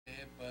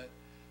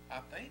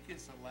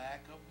it's a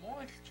lack of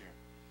moisture.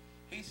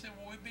 He said,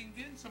 well, we've been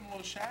getting some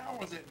little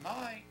showers at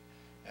night.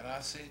 And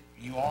I said,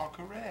 you are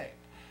correct.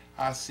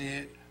 I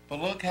said, but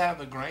look how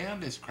the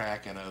ground is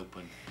cracking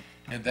open.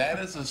 And that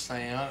is a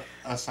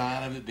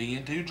sign of it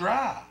being too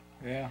dry.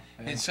 Yeah.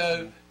 And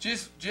so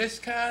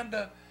just kind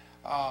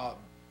of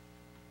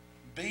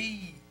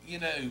be,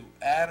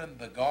 out in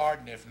the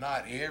garden, if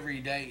not every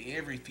day,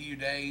 every few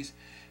days,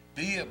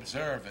 be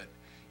observant.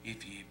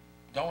 If you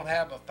don't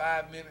have a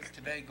 5 minutes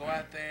today, go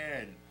out there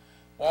and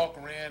walk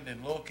around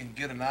and look and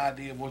get an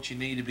idea of what you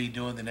need to be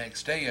doing the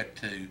next day or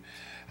two.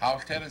 I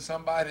was telling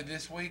somebody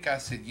this week, I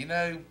said,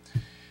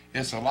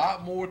 it's a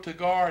lot more to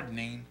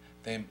gardening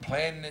than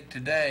planting it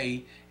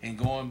today and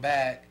going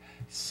back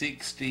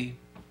 60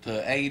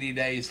 to 80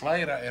 days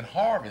later and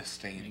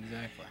harvesting.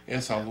 Exactly.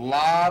 It's a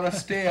lot of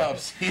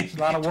steps. It's a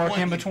lot of work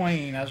in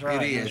between. That's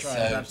right. It is. That's right.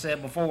 As I've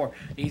said before,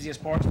 the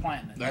easiest part's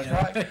planting it. That's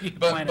right. You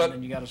plant it, and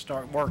then you got to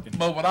start working.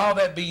 But with all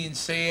that being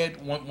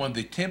said, when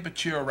the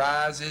temperature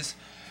rises,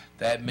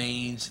 that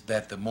means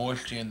that the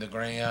moisture in the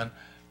ground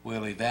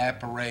will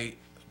evaporate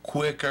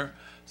quicker.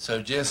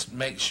 So just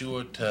make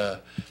sure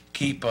to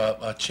keep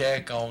a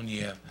check on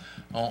your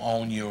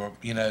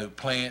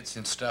plants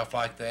and stuff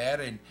like that.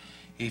 And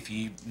if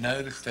you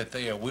notice that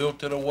they are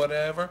wilted or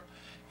whatever,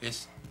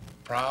 it's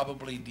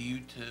probably due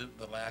to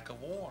the lack of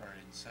water.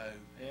 And so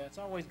yeah, it's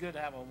always good to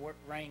have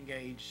a rain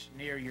gauge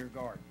near your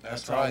garden.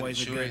 That's right. Always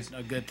Sure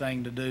a good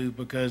thing to do,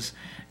 because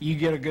you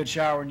get a good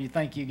shower and you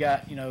think you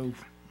got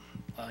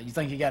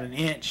an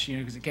inch,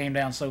 because it came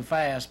down so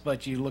fast,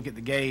 but you look at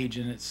the gauge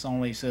and it's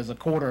only says a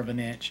quarter of an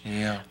inch.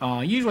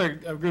 Yeah. Usually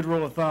a good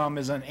rule of thumb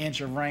is an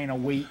inch of rain a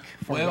week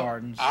for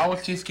gardens. I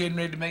was just getting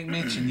ready to make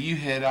mention. You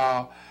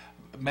had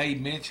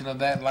made mention of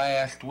that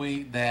last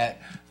week,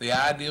 that the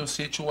ideal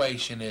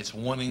situation is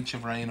 1 inch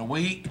of rain a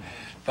week,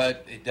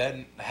 but it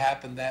doesn't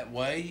happen that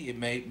way. It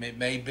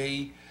may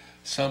be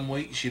some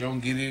weeks you don't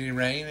get any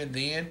rain, and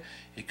then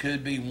it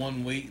could be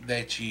 1 week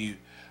that you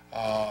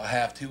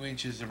have 2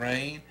 inches of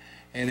rain,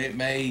 and it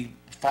may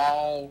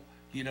fall,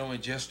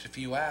 in just a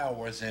few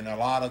hours, and a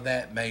lot of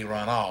that may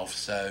run off.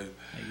 So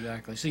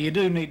exactly. So you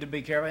do need to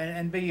be careful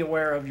and be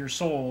aware of your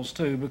soils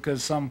too,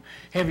 because some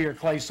heavier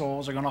clay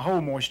soils are going to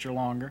hold moisture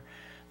longer.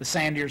 The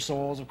sandier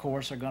soils, of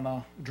course, are going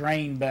to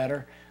drain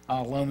better.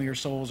 Loamier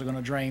soils are going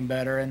to drain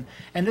better. And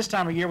this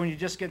time of year, when you're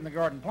just getting the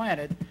garden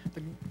planted,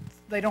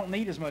 they don't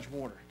need as much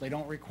water. They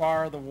don't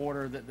require the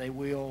water that they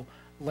will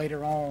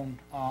later on.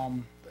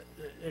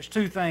 There's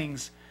two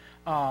things.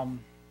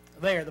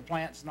 There, the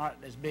plant's not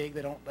as big.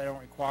 They don't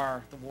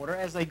require the water.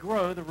 As they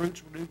grow, the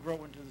roots do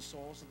grow into the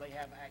soil, so they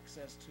have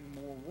access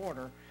to more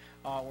water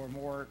or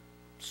more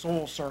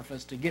soil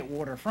surface to get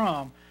water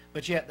from.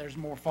 But yet, there's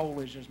more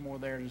foliage. There's more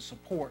there to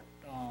support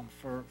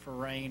for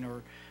rain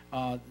or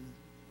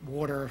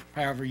water,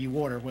 however you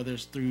water, whether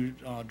it's through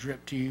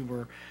drip tube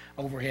or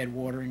overhead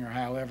watering or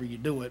however you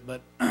do it.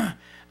 But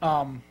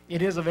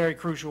it is a very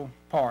crucial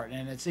part,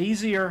 and it's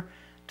easier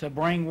to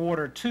bring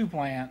water to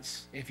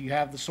plants if you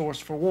have the source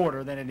for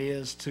water than it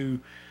is to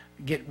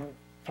get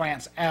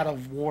plants out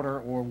of water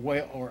or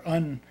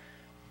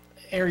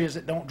areas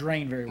that don't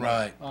drain very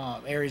well.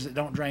 Right. Areas that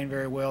don't drain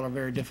very well are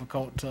very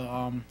difficult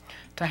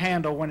to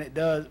handle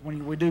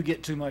when we do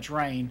get too much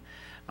rain.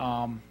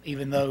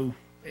 Even though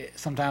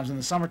sometimes in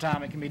the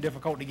summertime it can be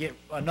difficult to get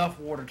enough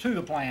water to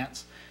the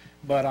plants,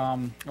 but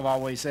I've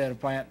always said a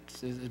plant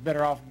is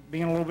better off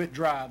being a little bit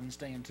dry than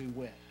staying too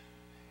wet.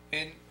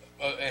 And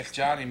as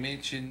Johnny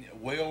mentioned,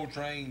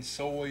 well-drained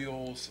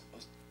soils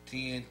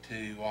tend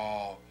to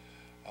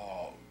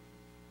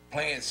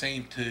plants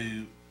seem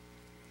to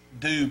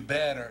do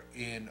better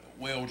in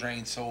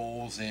well-drained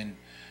soils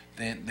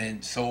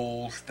than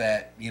soils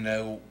that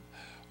are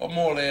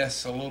more or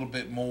less a little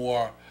bit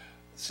more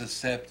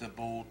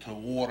susceptible to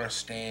water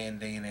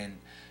standing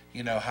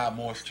and high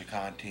moisture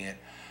content.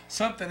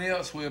 Something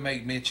else we'll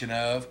make mention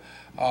of,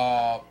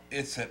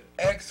 it's an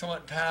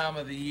excellent time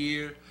of the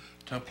year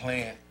to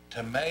plant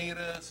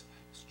tomatoes,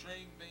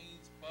 string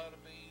beans, butter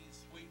beans,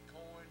 sweet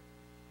corn,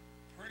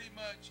 pretty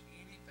much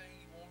anything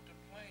you want to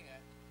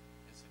plant.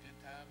 It's a good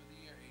time of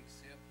the year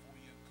except for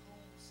your cool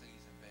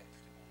season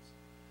vegetables.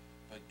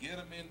 But get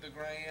them in the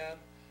ground,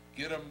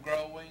 get them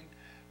growing.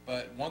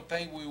 But one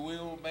thing we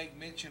will make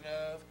mention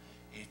of,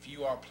 if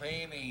you are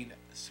planting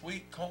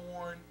sweet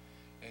corn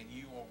and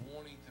you are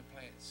wanting to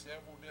plant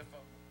several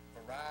different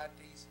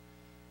varieties,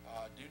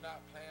 do not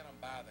plant them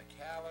by the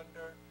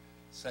calendar.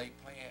 Say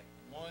plant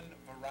one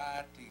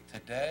variety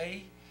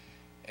today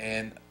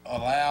and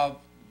allow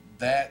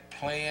that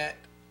plant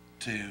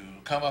to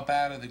come up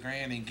out of the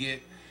ground and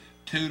get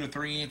 2 to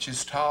 3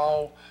 inches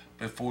tall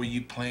before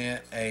you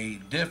plant a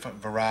different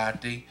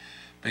variety,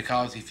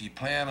 because if you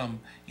plant them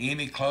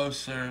any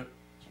closer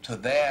to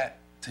that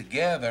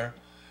together,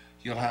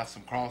 you'll have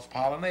some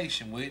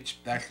cross-pollination, which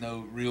that's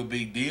no real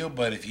big deal.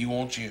 But if you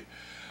want your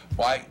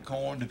white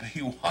corn to be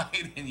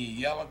white and your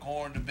yellow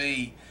corn to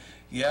be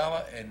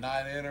yellow and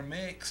not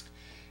intermixed,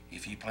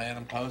 if you plant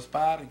them close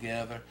by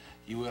together,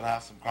 you will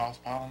have some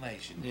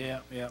cross-pollination. Yeah.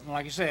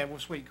 Like you said,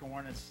 with sweet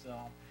corn, it's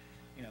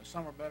you know,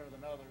 some are better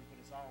than others, but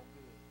it's all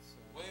good. So.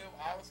 Well,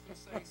 I was going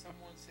to say,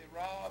 someone said,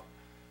 Rob,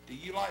 do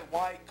you like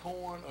white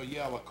corn or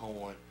yellow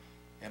corn?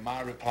 And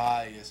my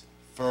reply is,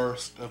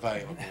 first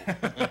available.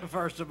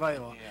 First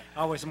available.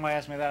 Yeah. Always somebody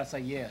asks me that, I say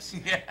yes.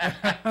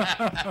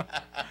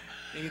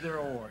 Either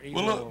or.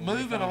 Well, look,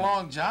 moving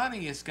along,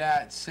 Johnny has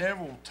got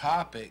several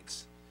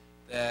topics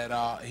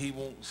that he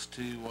wants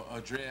to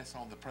address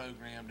on the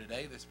program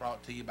today. That's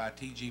brought to you by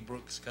T.G.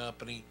 Brooks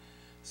Company,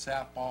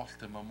 South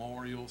Boston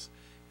Memorials,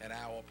 and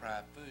Owl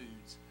Pride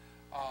Foods.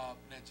 Now,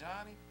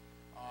 Johnny,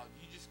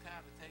 you just kind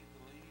of take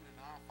the lead, and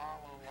I'll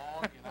follow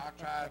along, and I'll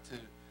try to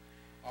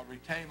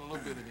retain a little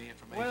bit of the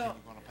information you're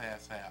going to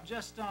pass out.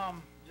 Just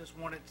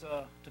wanted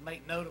to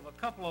make note of a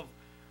couple of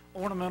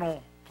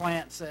ornamental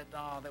plants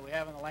that we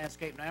have in the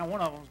landscape now.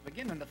 One of them is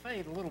beginning to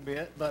fade a little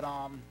bit, but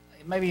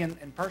maybe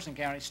in Person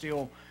County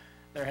still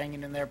they're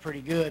hanging in there pretty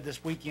good.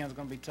 This weekend's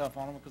going to be tough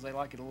on them because they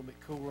like it a little bit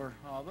cooler.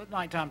 But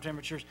nighttime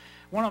temperatures.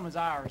 One of them is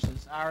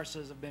irises.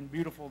 Irises have been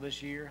beautiful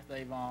this year.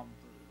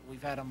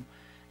 We've had them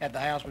at the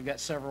house. We've got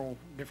several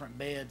different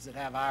beds that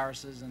have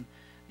irises, and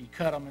you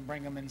cut them and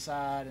bring them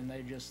inside, and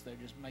they just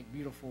make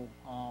beautiful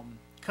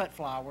cut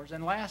flowers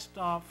and last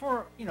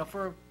for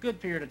a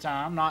good period of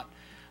time. Not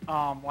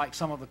like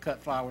some of the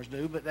cut flowers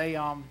do, but they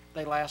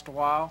last a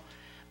while.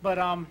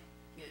 But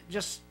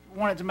just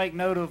wanted to make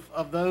note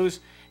of those.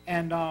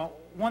 And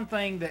one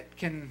thing that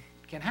can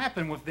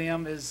happen with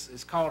them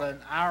is called an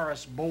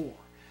iris borer.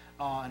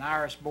 An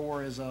iris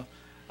borer is a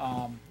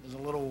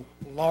little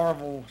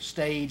larval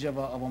stage of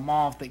a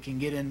moth that can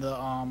get in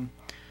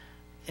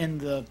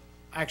the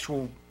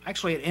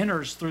actually it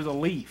enters through the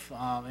leaf,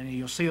 and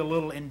you'll see a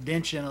little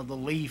indention of the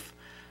leaf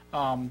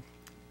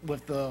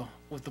with the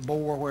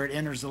borer where it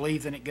enters the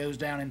leaf, and it goes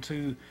down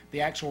into the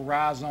actual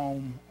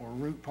rhizome or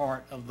root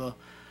part of the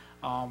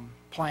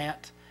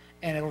plant,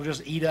 and it'll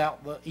just eat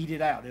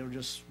it out. It'll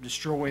just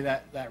destroy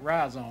that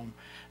rhizome.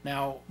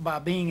 Now, by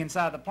being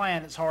inside the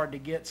plant, it's hard to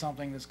get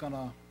something that's going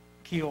to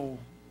kill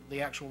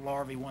the actual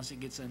larvae once it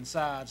gets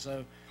inside.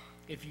 So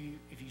if you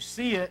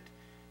see it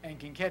and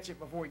can catch it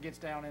before it gets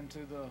down into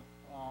the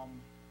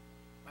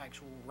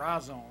actual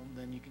rhizome,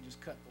 then you can just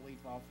cut the leaf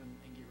off and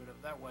get rid of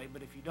it that way.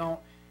 But if you don't,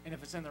 and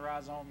if it's in the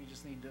rhizome, you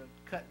just need to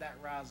cut that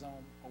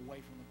rhizome away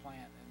from the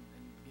plant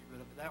and get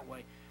rid of it that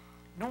way.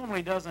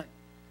 Normally doesn't,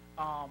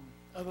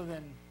 other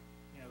than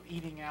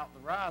eating out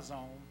the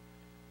rhizome,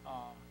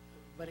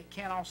 but it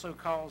can also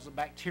cause a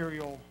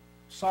bacterial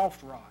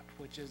soft rot,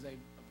 which is a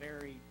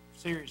very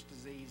serious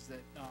disease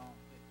that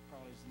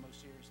probably is the most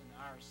serious in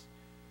the iris.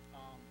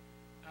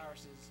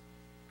 Iris is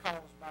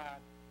caused by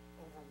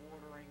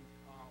overwatering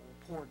or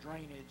poor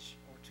drainage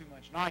or too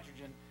much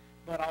nitrogen,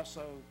 but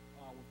also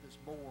with this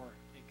borer,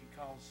 it can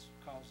cause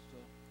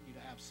you to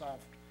have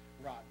soft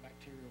rot,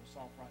 bacterial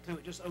soft rot too.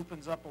 It just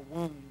opens up a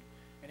wound,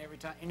 and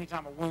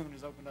anytime a wound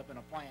is opened up in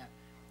a plant,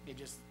 it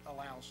just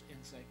allows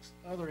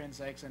other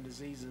insects and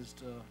diseases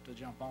to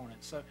jump on it.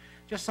 So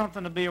just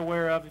something to be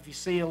aware of. If you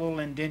see a little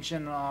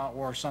indention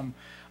or some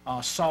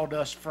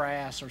sawdust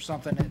frass or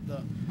something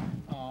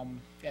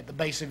at the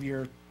base of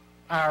your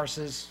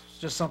irises,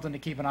 just something to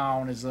keep an eye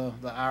on is the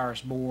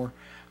iris borer,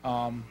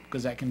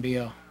 because that can be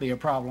a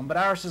problem. But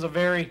iris is a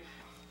very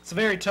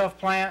tough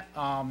plant.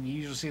 You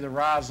usually see the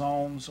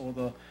rhizomes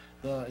or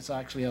it's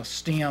actually a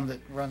stem that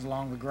runs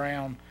along the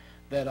ground.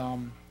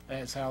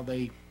 That's how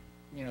they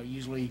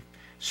usually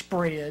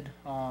spread,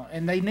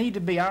 and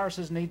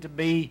irises need to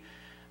be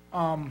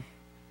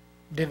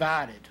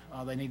divided.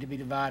 They need to be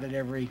divided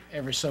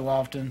every so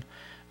often.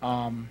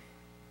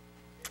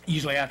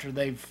 Usually after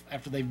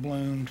they've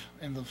bloomed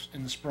in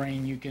the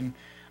spring, you can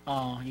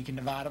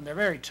divide them. They're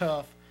very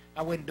tough.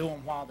 I wouldn't do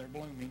them while they're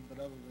blooming, but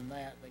other than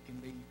that, they can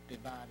be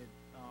divided,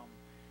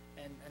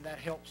 and that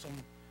helps them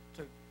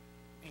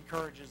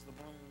encourages the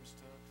blooms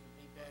to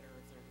be better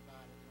if they're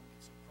divided. They don't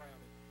get so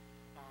crowded.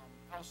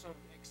 Also,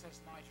 excess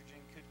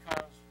nitrogen could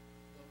cause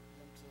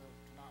them to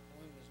not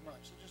bloom as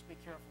much. So just be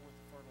careful with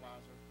the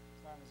fertilizer.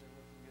 As long as they're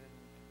looking good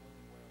and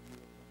blooming well, you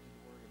really don't need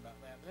to worry about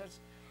that. But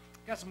that's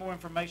got some more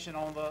information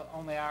on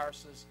the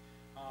irises.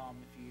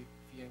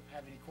 If you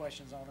have any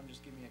questions on them,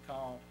 just give me a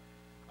call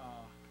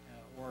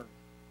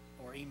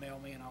or email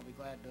me, and I'll be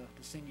glad to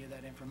send you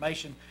that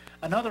information.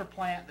 Another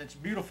plant that's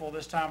beautiful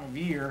this time of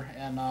year,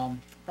 and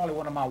probably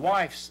one of my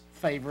wife's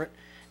favorite,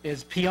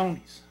 is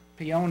peonies.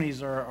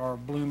 Peonies are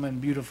blooming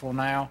beautiful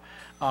now.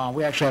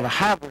 We actually have a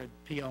hybrid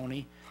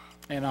peony,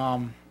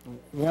 and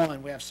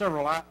we have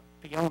several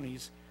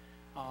peonies,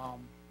 or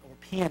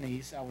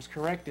peonies. I was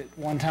corrected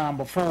one time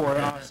before.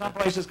 Some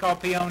places call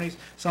peonies,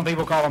 some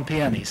people call them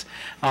peonies.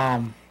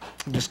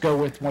 Just go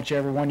with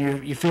whichever one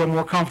you feel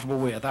more comfortable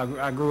with.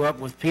 I grew up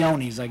with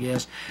peonies, I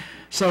guess.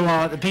 So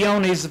the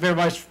peonies, if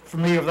everybody's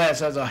familiar with that, it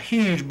has a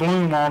huge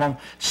bloom on them,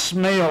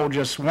 smell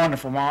just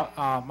wonderful.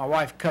 My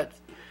wife cut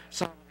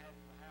some of them out of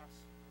the house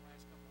the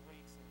last couple of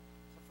weeks, and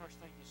it's the first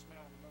thing you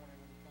smell in the morning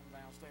when you come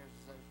downstairs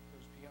is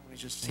those peonies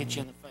just hit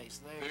you in the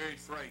face. Very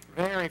fragrant.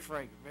 Very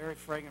fragrant, very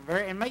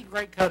fragrant, and make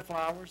great cut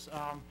flowers.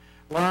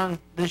 Learned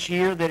this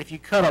year that if you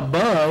cut a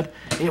bud,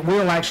 it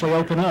will actually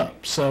open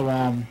up. So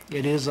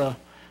it is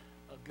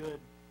good.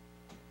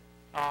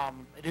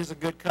 It is a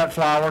good cut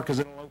flower because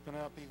it'll open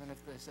up even if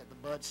it's at the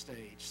bud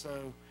stage.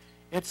 So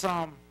it's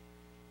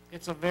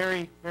a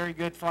very, very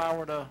good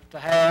flower to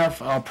have.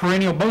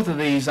 Perennial, both of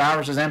these,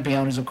 irises and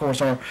peonies, of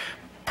course, are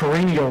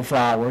perennial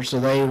flowers, so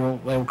they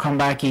will come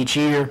back each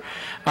year.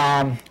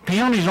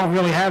 Peonies don't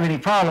really have any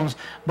problems,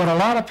 but a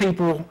lot of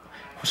people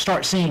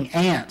start seeing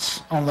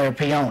ants on their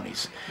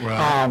peonies.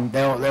 Right.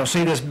 They'll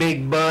see this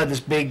big bud, this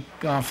big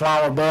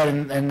flower bud,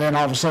 and then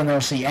all of a sudden they'll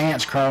see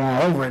ants crawling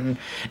all over it. And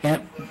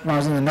when I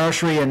was in the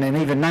nursery, and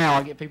even now,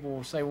 I get people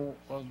will say, well,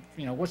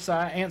 what's the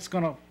ant's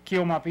going to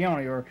kill my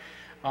peony? Or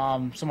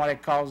somebody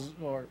calls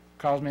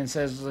me and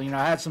says, I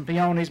had some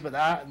peonies, but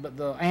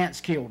the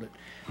ants killed it.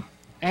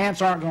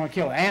 Ants aren't going to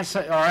kill it. Ants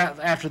are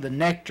after the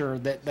nectar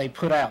that they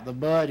put out. The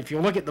bud, if you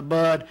look at the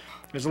bud,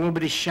 there's a little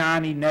bit of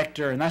shiny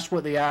nectar, and that's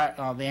what the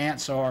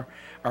ants are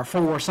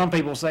for. Some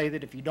people say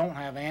that if you don't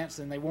have ants,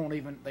 then they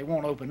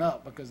won't open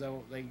up because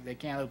they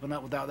can't open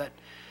up without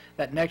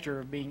that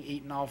nectar being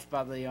eaten off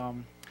by the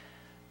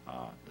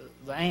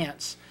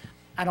ants.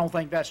 I don't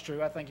think that's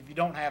true. I think if you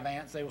don't have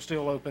ants, they will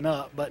still open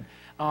up, but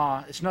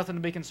it's nothing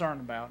to be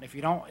concerned about. If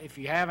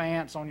you have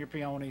ants on your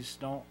peonies,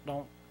 don't.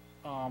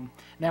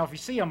 Now, if you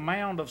see a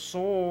mound of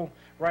soil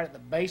right at the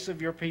base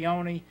of your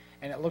peony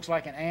and it looks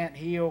like an ant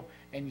hill,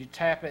 and you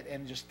tap it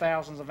and just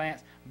thousands of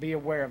ants, be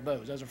aware of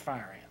those. Those are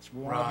fire ants.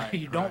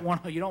 You don't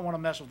want to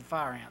mess with the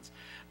fire ants.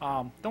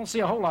 Don't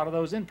see a whole lot of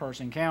those in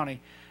Person County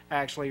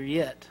actually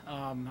yet.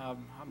 I'm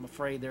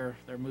afraid they're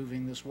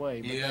moving this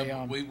way. But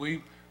yeah,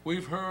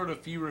 we've heard a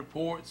few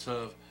reports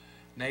of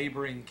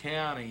neighboring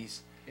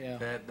counties. Yeah.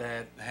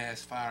 That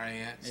has fire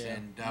ants, yeah.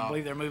 And I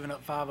believe they're moving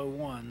up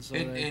 501. So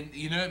and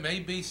it may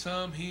be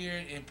some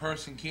here in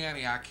Person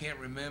County. I can't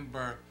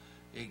remember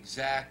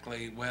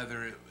exactly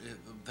whether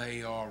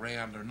they are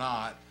around or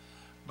not,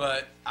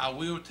 but I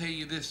will tell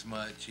you this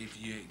much: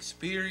 if you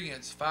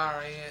experience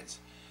fire ants,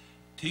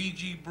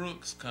 T.G.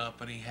 Brooks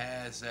Company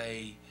has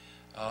a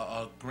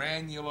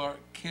granular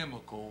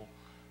chemical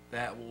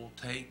that will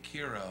take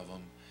care of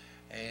them,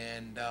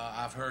 and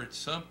I've heard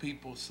some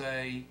people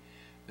say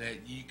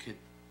that you could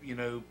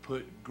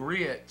put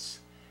grits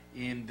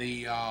in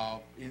the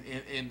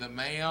in the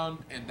mound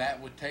and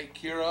that would take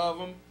care of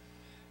them.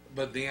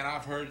 But then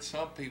I've heard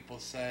some people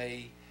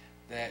say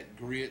that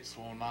grits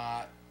will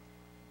not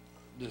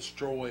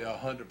destroy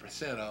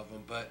 100% of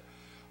them. But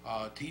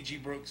T.G.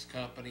 Brooks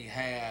Company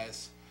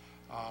has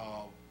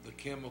the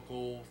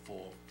chemical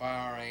for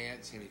fire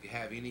ants, and if you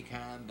have any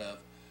kind of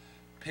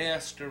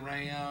pest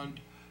around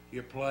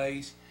your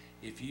place,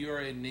 if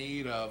you're in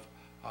need of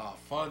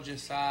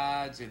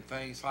fungicides and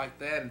things like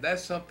that, and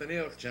that's something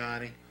else,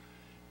 Johnny,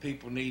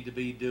 people need to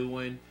be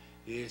doing,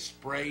 is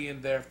spraying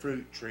their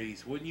fruit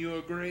trees. Wouldn't you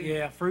agree?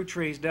 Yeah, fruit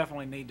trees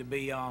definitely need to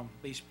be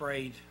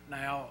sprayed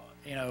now.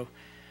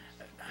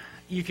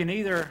 You can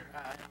either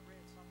I read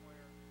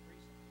somewhere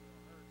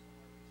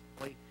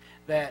recently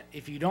that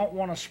if you don't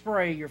want to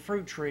spray your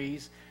fruit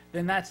trees,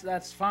 then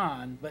that's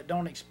fine, but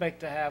don't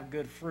expect to have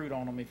good fruit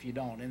on them if you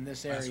don't. In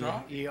this area, that's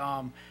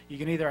right. You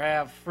can either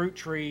have fruit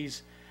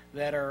trees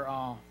that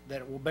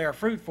will bear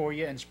fruit for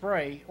you and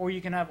spray, or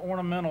you can have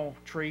ornamental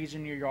trees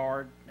in your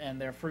yard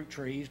and they're fruit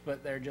trees,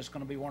 but they're just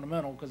going to be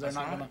ornamental because they're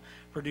not going to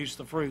produce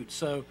the fruit.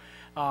 So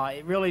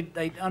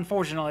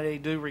unfortunately they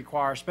do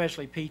require,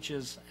 especially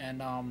peaches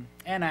and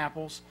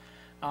apples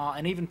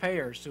and even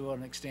pears to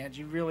an extent.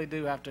 You really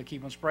do have to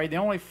keep them sprayed. The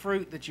only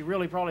fruit that you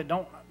really probably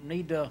don't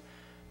need to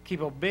keep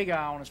a big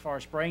eye on as far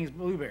as spraying is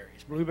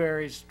blueberries.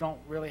 Blueberries don't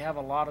really have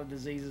a lot of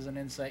diseases and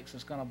insects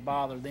that's going to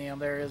bother them.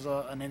 There is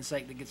an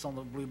insect that gets on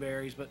the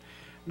blueberries, but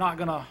not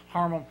going to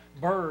harm them.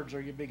 Birds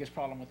are your biggest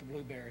problem with the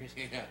blueberries.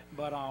 Yeah.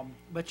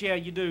 But yeah,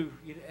 you do.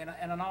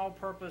 And an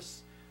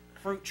all-purpose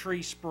fruit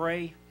tree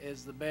spray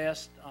is the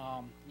best.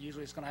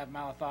 Usually it's going to have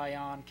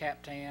malathion,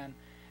 Captan,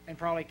 and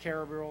probably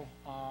Carbaryl.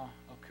 I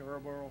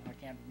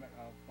can't remember,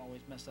 I've always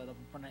messed that up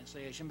in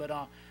pronunciation, but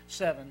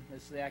 7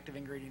 is the active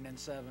ingredient in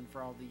 7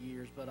 for all the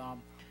years. But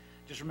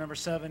just remember,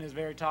 7 is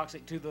very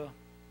toxic to the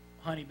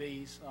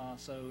honeybees,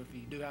 so if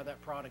you do have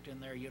that product in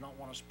there, you don't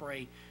want to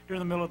spray during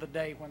the middle of the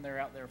day when they're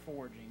out there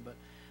foraging. But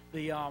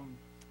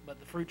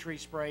the fruit tree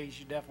sprays,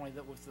 you definitely,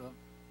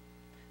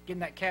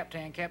 getting that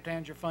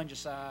Captan's your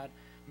fungicide,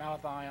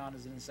 malathion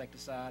is an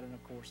insecticide, and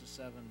of course the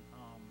 7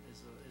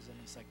 is an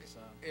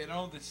insecticide. And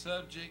on the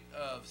subject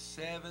of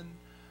 7,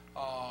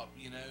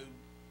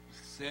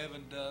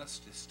 7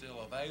 dust is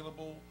still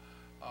available.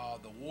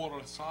 The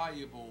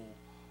water-soluble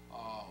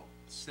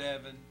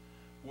 7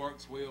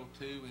 works well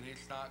too, and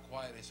it's not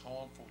quite as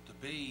harmful to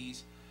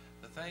bees.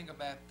 The thing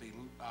about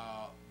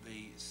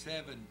the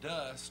 7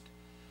 dust,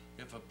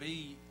 if a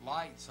bee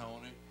lights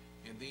on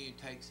it and then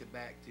takes it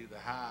back to the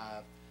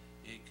hive,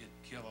 it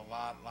could kill a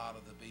lot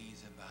of the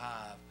bees in the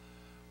hive.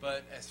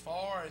 But as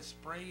far as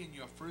spraying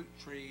your fruit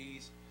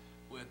trees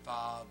with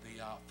the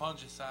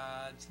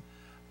fungicides,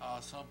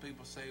 some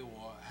people say,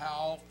 well,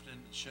 how often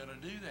should I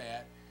do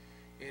that?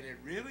 And it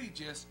really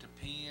just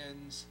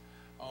depends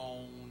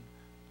on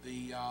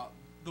the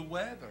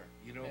weather.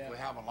 Yeah. If we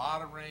have a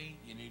lot of rain,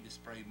 you need to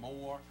spray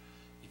more.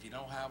 If if you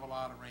don't have a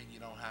lot of rain, you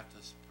don't have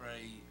to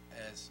spray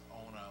as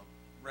on a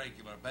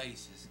regular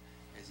basis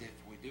as if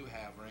we do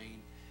have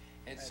rain.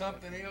 And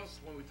something else,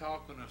 when we're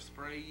talking of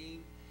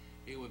spraying,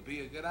 it would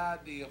be a good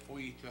idea for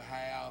you to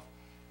have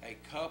a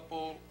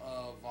couple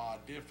of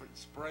different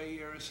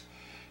sprayers.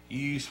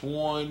 Use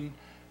one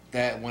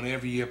that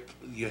whenever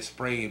you're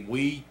spraying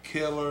weed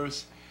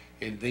killers,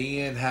 and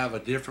then have a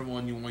different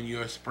one when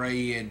you're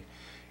spraying,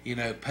 you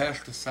know,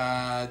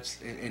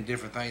 pesticides and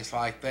different things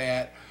like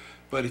that.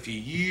 But if you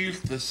use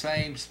the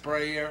same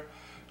sprayer,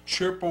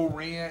 triple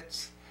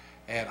rinse,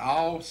 and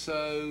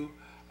also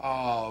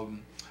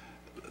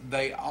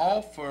they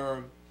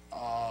offer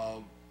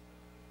a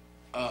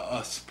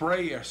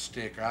sprayer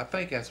sticker. I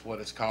think that's what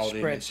it's called.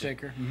 Spread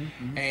sticker.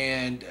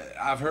 And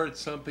I've heard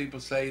some people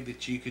say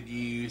that you could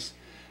use,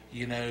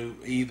 you know,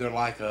 either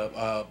like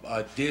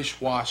a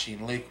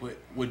dishwashing liquid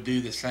would do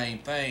the same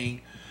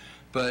thing.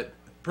 But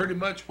pretty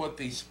much what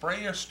the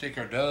sprayer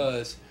sticker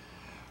does,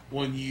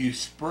 when you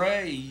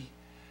spray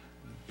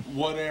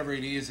whatever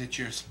it is that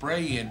you're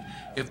spraying,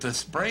 if the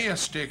sprayer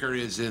sticker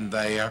is in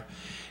there,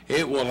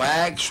 it will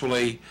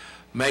actually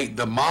make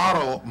the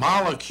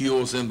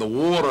molecules in the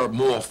water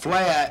more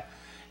flat,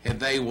 and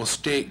they will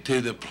stick to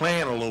the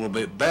plant a little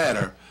bit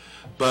better.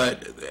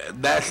 But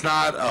that's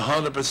not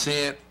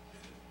 100%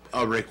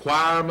 a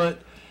requirement,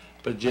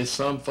 but just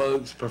some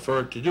folks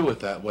prefer to do it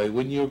that way.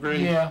 Wouldn't you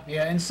agree? Yeah,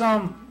 and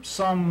some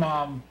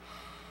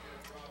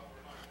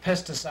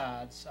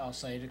pesticides, I'll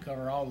say, to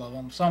cover all of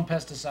them, some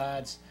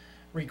pesticides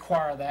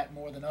require that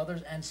more than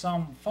others, and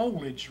some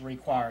foliage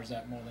requires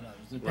that more than others,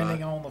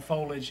 depending on the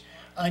foliage.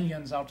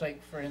 Onions, I'll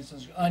take for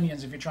instance,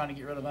 onions, if you're trying to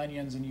get rid of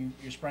onions and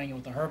you're spraying it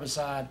with a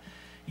herbicide,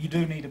 you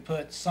do need to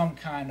put some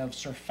kind of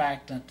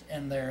surfactant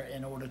in there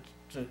in order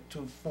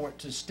for it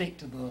to stick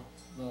to the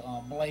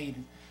blade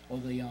or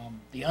the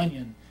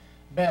onion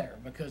better,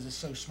 because it's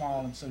so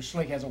small and so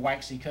slick, has a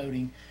waxy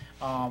coating.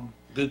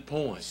 Good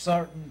point.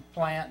 Certain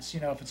plants,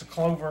 you know, if it's a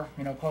clover,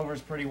 you know, clover is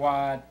pretty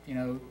wide, you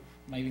know,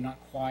 maybe not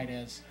quite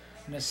as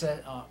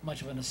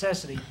much of a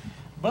necessity,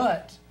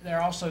 but there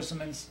are also some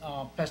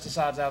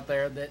pesticides out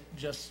there that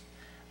just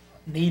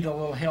need a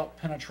little help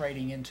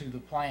penetrating into the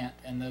plant,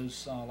 and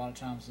those a lot of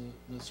times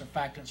the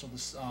surfactants or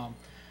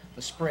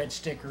the spread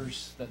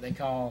stickers that they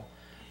call,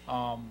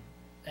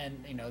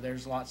 and you know,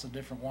 there's lots of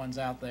different ones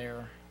out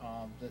there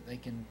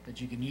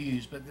that you can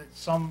use, but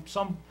some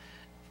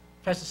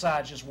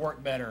pesticides just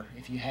work better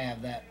if you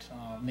have that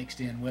mixed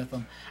in with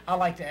them. I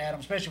like to add them,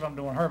 especially if I'm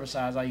doing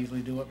herbicides. I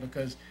usually do it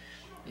because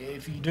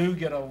if you do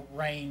get a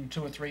rain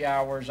 2 or 3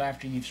 hours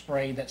after you've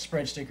sprayed, that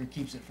spread sticker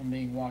keeps it from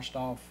being washed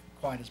off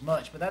quite as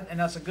much. But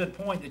that's a good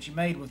point that you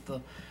made with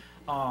the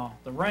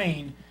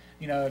rain.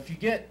 You know, if you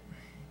get,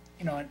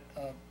 you know,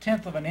 a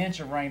tenth of an inch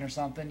of rain or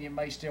something, you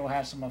may still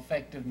have some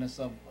effectiveness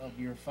of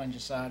your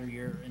fungicide or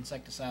your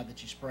insecticide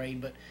that you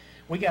sprayed. But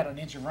we got an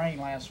inch of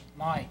rain last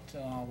night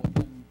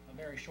within a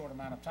very short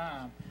amount of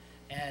time,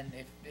 and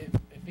if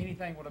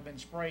anything would have been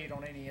sprayed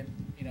on any,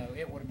 you know,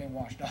 it would have been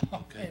washed off.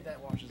 Okay.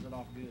 That washes it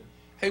off good.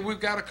 Hey,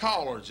 we've got a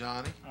caller,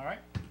 Johnny. All right.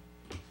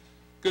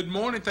 Good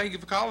morning. Thank you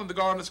for calling the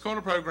Gardener's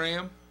Corner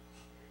program.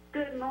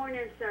 Good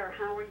morning, sir.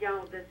 How are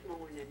y'all this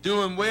morning?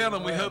 Doing well,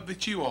 and we hope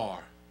that you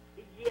are.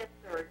 Yes,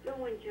 sir.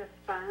 Doing just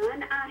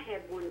fine. I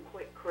had one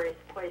quick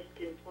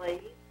question,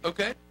 please.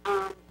 Okay.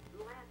 Last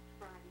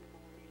Friday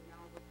morning,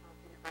 y'all were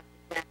talking about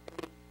the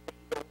Japanese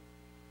beetle,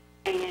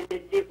 and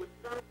it was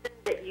something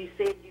that you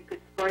said you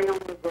could spray on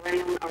the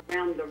ground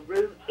around the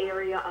root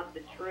area of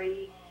the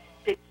tree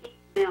to keep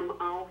them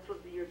off of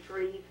your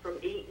trees from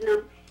eating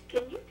them.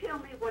 Can you tell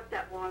me what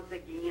that was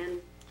again?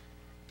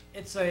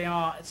 It's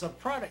a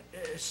product.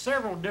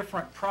 Several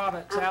different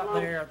products out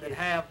there that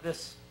have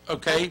this.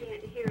 Okay. I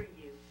can't hear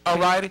you. All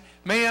righty.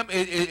 Ma'am,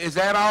 is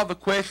that all the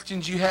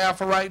questions you have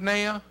for right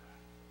now?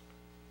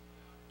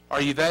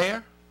 Are you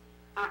there?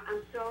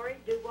 I'm sorry,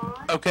 do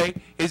I? Okay.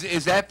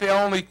 Is that the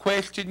only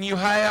question you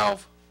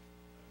have?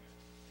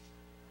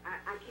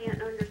 I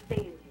can't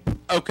understand you.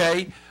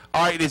 Okay.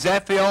 All right. Is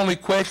that the only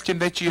question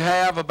that you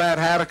have about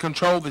how to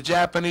control the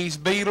Japanese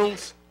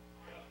beetles?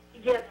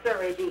 Yes,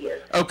 sir, it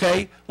is.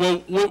 Okay.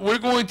 Well, we're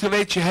going to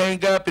let you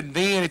hang up, and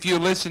then if you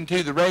listen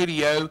to the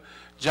radio,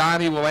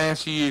 Johnny will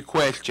answer your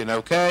question,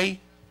 okay?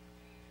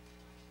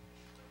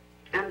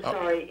 I'm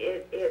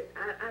sorry.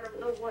 I don't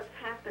know what's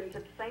happened to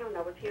the sound.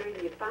 I was hearing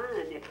you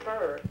fine at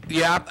first.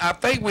 Yeah, I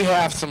think we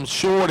have some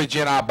shortage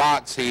in our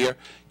box here.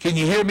 Can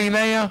you hear me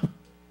now?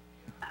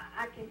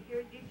 I can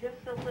hear you just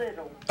a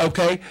little.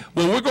 Okay.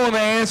 Well, we're going to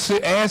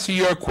answer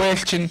your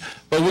question,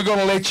 but we're going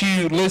to let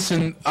you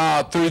listen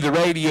through the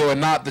radio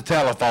and not the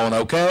telephone,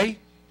 okay?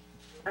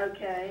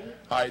 Okay.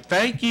 All right.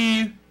 Thank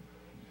you.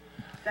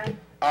 Thanks.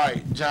 All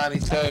right, Johnny.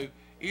 So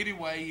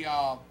anyway,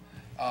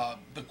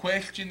 the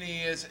question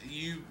is,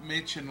 you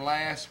mentioned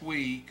last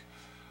week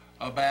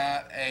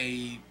about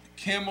a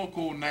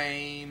chemical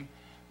name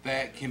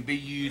that can be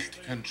used to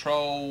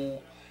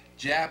control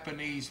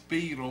Japanese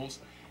beetles,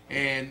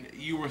 and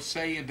you were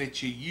saying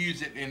that you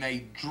use it in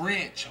a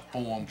drench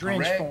form,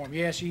 Drench correct? form,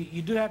 yes.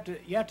 You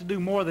have to do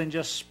more than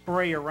just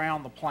spray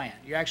around the plant.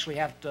 You actually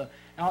have to,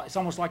 it's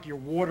almost like you're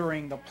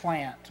watering the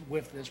plant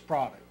with this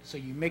product. So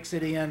you mix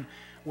it in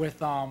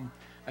with a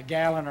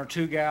gallon or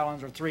 2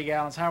 gallons or 3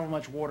 gallons, however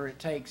much water it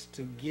takes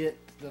to get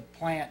the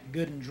plant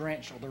good and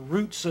drenched, or the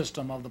root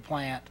system of the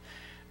plant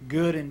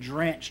good and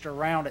drenched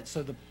around it,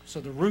 so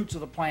the roots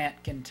of the plant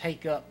can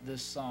take up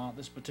this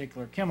this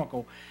particular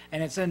chemical.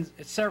 And it's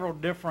several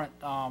different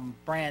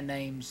brand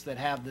names that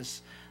have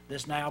this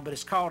now, but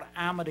it's called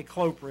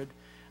imidacloprid.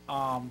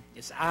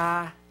 It's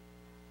M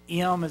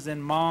as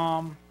in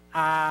mom,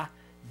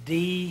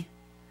 IDACLOPRID.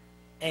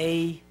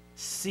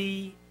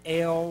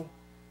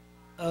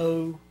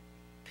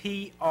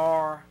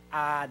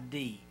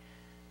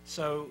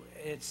 So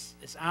it's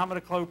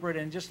imidacloprid,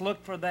 and just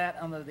look for that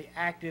under the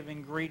active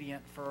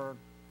ingredient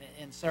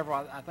in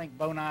several. I think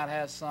Bonide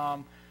has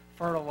some,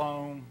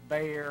 Fertilome,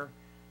 Bayer.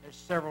 There's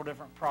several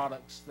different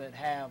products that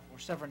have, or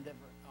several different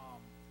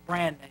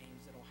brand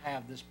names that will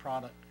have this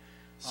product.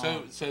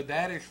 So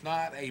that is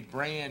not a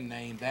brand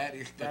name. That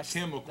is the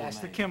chemical name. That's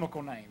the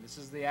chemical name. This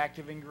is the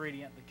active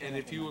ingredient. The chemical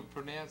and if you name. would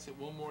pronounce it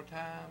one more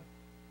time.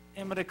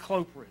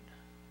 Imidacloprid.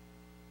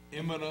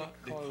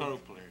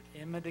 Imidacloprid.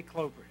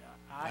 Imidacloprid.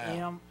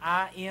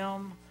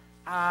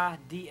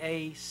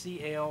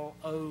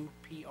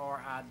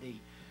 IMIDACLOPRID.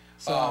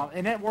 So,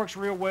 and that works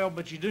real well,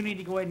 but you do need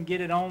to go ahead and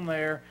get it on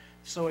there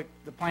so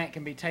the plant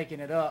can be taking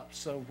it up.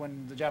 So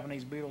when the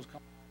Japanese beetles come.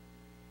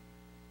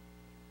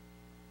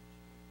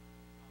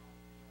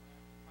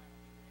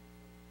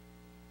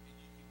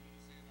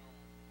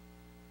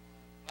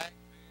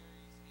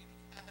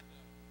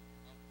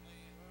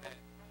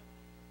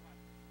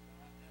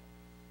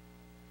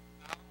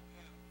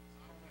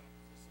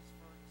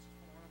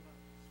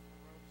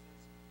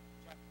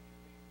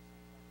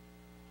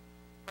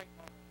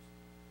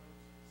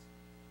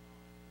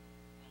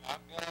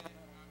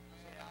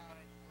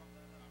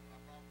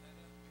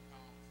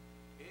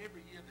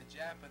 Every year the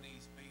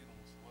Japanese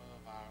beetles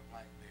love our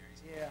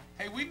blackberries. Yeah.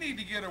 Hey, we need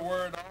to get a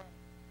word on for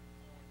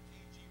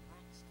T.G.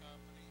 Brooks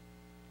Company.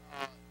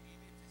 If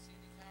it's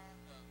any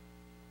kind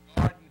of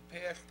garden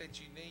pest that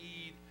you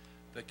need,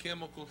 the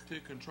chemicals to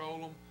control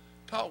them,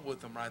 talk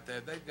with them right there.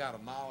 They've got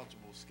a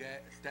knowledgeable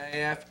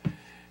staff.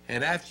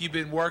 And after you've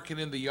been working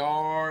in the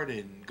yard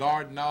and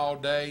garden all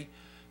day,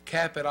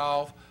 cap it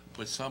off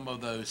with some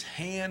of those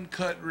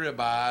hand-cut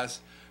ribeyes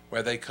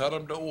where they cut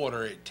them to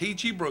order at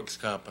T.G. Brooks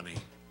Company.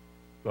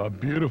 A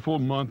beautiful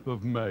month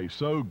of May.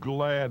 So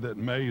glad that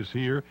May is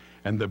here,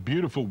 and the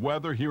beautiful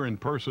weather here in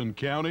Person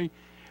County,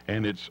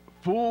 and it's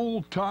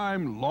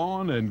full-time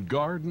lawn and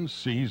garden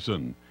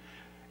season.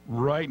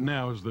 Right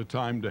now is the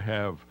time to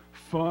have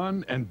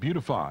fun and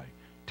beautify.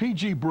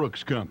 T.G.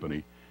 Brooks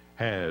Company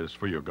has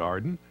for your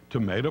garden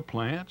tomato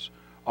plants,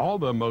 all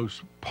the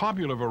most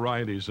popular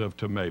varieties of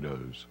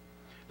tomatoes.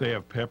 They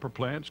have pepper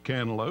plants,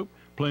 cantaloupe,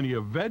 plenty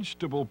of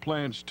vegetable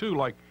plants too,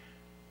 like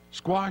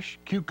squash,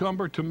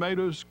 cucumber,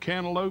 tomatoes,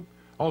 cantaloupe,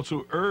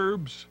 also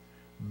herbs,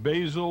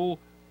 basil,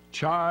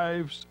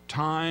 chives,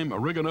 thyme,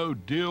 oregano,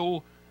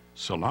 dill,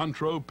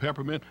 cilantro,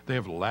 peppermint. They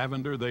have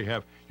lavender. They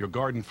have your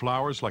garden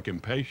flowers like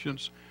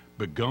impatiens,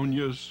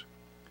 begonias,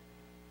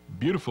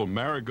 beautiful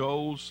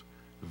marigolds,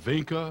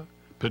 vinca,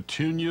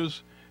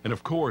 petunias, and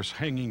of course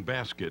hanging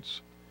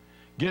baskets.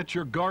 Get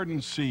your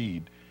garden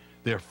seed.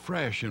 They're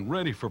fresh and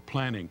ready for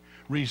planting.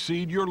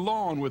 Reseed your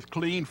lawn with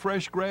clean,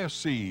 fresh grass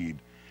seed.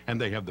 And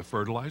they have the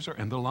fertilizer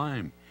and the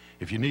lime.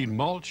 If you need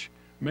mulch,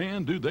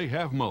 man, do they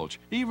have mulch.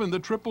 Even the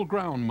triple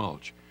ground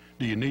mulch.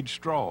 Do you need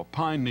straw,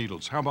 pine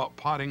needles? How about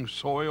potting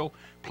soil,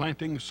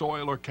 planting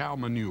soil, or cow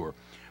manure?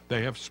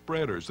 They have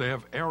spreaders. They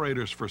have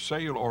aerators for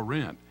sale or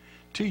rent.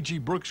 T.G.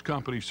 Brooks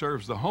Company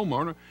serves the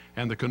homeowner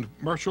and the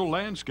commercial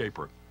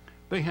landscaper.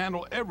 They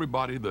handle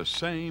everybody the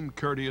same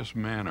courteous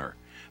manner.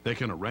 They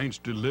can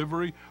arrange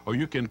delivery, or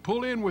you can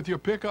pull in with your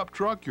pickup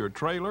truck, your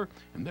trailer,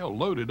 and they'll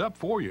load it up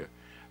for you.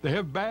 They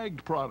have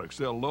bagged products.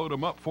 They'll load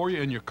them up for you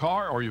in your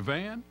car or your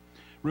van.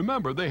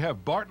 Remember, they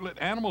have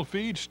Bartlett animal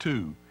feeds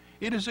too.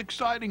 It is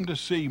exciting to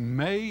see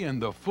May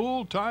and the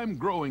full-time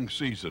growing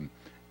season.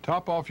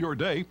 Top off your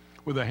day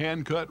with a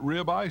hand-cut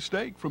ribeye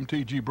steak from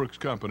T.G. Brooks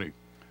Company.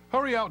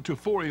 Hurry out to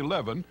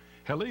 411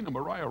 Helena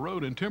Maria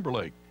Road in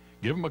Timberlake.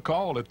 Give them a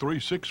call at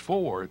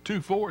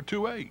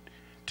 364-2428.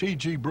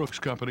 T.G. Brooks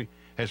Company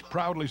has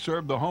proudly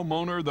served the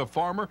homeowner, the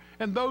farmer,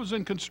 and those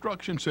in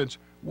construction since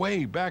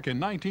way back in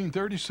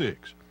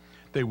 1936.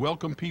 They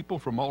welcome people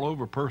from all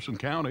over Person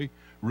County,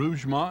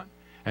 Rougemont,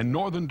 and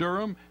northern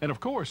Durham, and of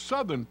course,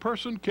 southern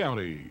Person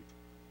County.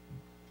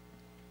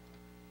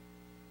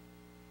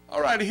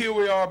 All right, here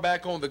we are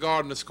back on the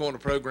Gardener's Corner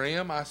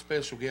program. Our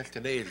special guest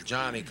today is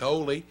Johnny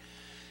Coley.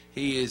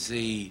 He is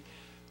the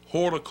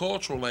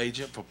horticultural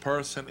agent for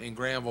Person and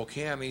Granville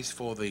counties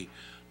for the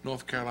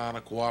North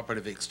Carolina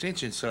Cooperative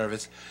Extension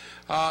Service.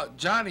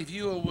 Johnny, if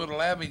you would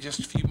allow me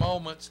just a few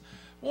moments,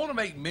 I want to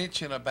make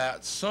mention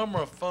about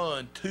Summer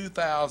Fun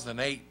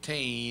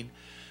 2018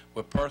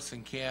 with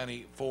Person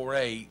County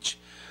 4-H.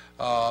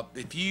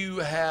 If you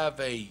have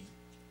a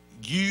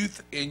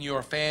youth in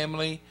your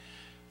family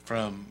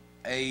from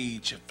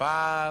age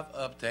 5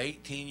 up to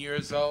 18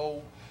 years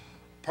old,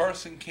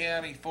 Person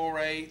County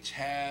 4-H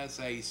has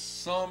a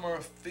summer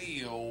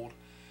filled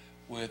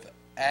with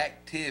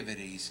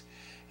activities.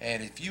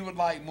 And if you would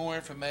like more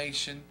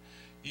information,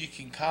 you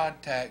can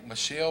contact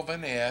Michelle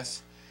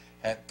Vaness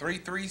at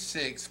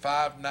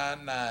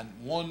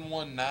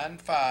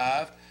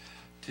 336-599-1195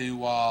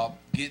 to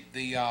get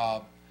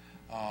the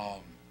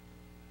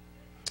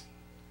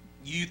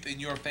youth in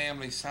your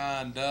family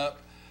signed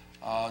up.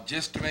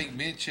 Just to make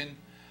mention,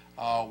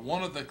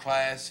 one of the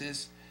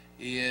classes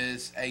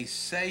is a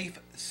safe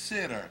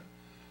sitter.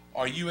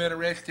 Are you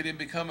interested in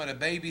becoming a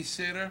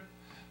babysitter?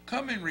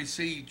 Come and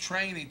receive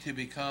training to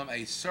become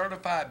a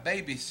certified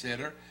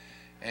babysitter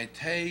and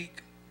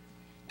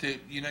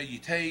you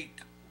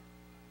take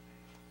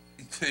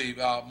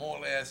more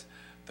or less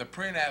the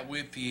printout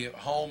with you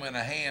home in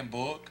a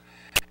handbook,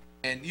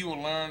 and you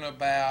will learn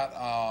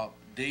about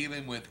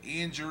dealing with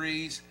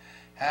injuries,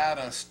 how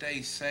to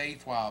stay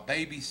safe while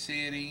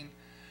babysitting,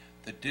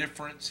 the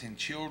difference in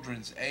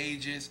children's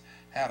ages,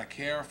 how to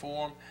care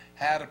for them,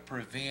 how to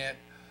prevent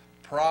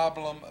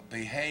problem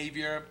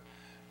behavior,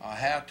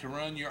 how to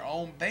run your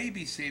own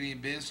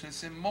babysitting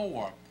business, and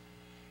more.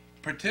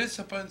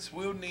 Participants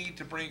will need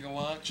to bring a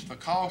lunch. The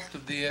cost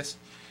of this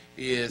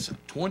is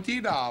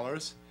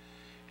 $20,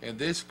 and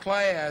this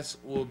class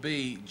will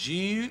be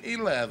June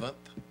 11th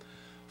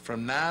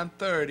from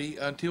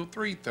 9:30 until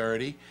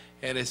 3:30,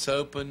 and it's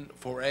open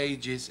for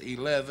ages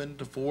 11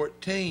 to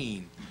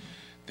 14.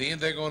 Then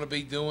they're going to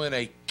be doing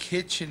a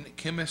kitchen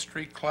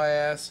chemistry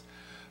class,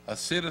 a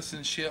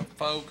citizenship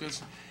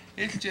focus.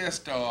 It's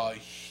just a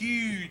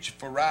huge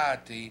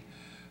variety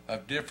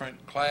of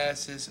different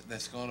classes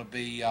that's going to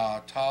be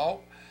taught.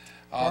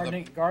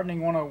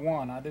 Gardening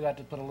 101. I do have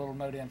to put a little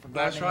note in for Gardening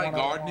 101. That's right,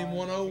 Gardening Forget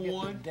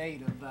 101. the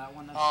date of that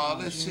one.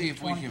 Let's see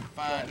if we can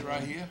find it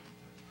right here.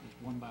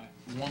 One back.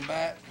 One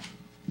back.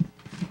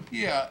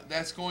 Yeah,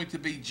 that's going to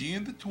be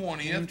June the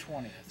 20th. June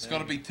 20th. It's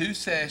going to be 2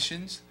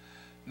 sessions,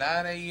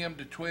 9 a.m.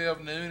 to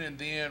 12 noon, and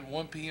then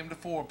 1 p.m. to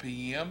 4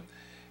 p.m.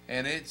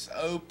 And it's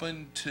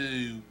open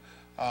to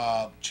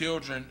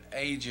children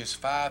ages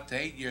 5 to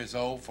 8 years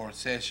old for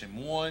session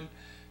 1.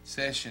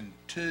 Session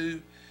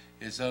 2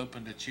 is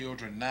open to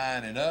children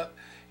 9 and up,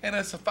 and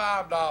it's a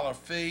 $5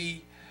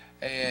 fee.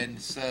 And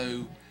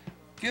so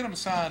get them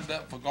signed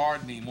up for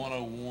Gardening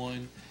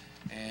 101.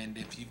 And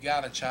if you've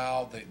got a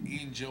child that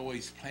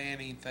enjoys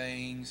planting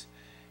things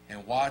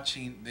and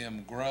watching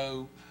them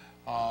grow,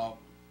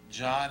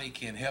 Johnny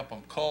can help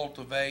them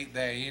cultivate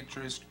their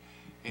interest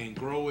and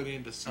grow it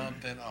into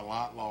something a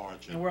lot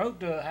larger. And we're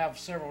hoping to have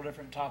several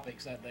different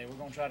topics that day. We're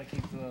going to try to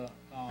keep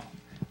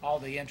all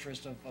the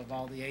interest of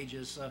all the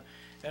ages.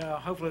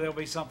 Hopefully there'll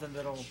be something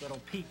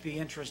that'll pique the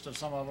interest of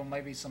some of them,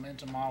 maybe some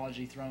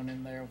entomology thrown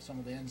in there with some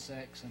of the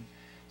insects. And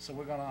so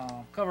we're going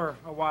to cover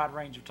a wide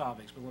range of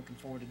topics. We're looking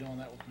forward to doing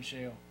that with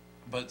Michelle.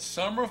 But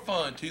Summer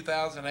Fun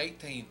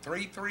 2018,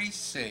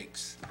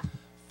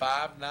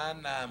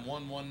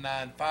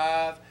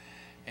 336-599-1195.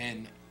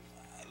 And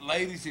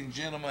ladies and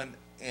gentlemen,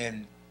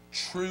 in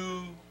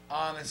true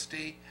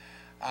honesty,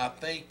 I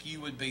think you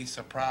would be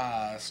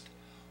surprised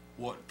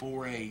what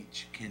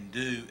 4-H can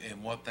do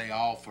and what they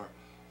offer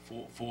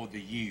for the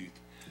youth.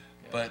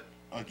 Yeah. But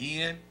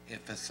again,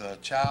 if it's a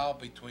child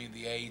between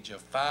the age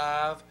of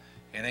 5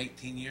 and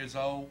 18 years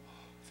old,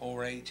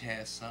 4-H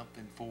has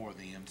something for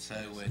them. So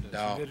it's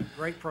a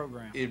great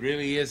program. It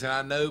really is. And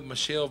I know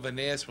Michelle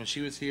Vaness, when she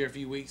was here a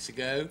few weeks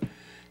ago,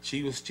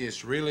 she was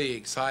just really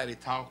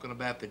excited talking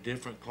about the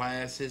different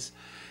classes.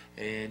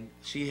 And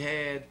she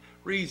had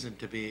reason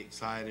to be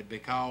excited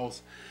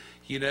because,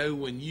 you know,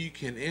 when you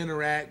can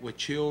interact with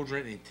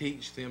children and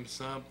teach them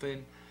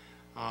something,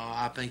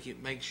 I think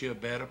it makes you a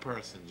better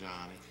person,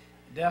 Johnny.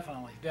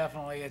 Definitely.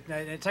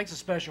 It takes a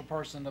special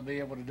person to be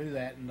able to do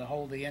that and to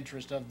hold the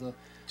interest of the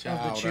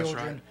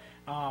children.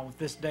 Right. With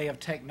this day of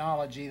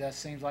technology, that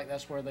seems like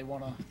that's where they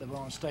want to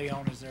stay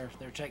on is their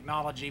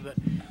technology. But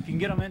if you can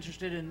get them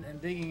interested in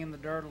digging in the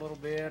dirt a little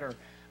bit, or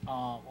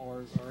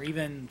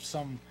even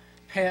some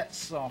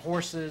pets,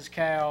 horses,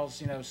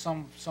 cows, you know,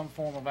 some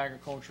form of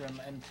agriculture,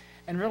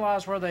 and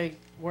realize where it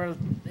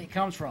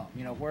comes from.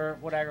 You know,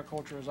 what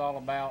agriculture is all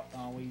about.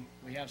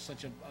 We have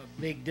such a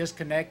big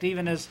disconnect,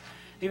 even as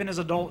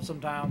adults.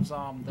 Sometimes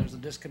there's a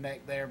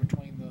disconnect there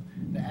between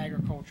the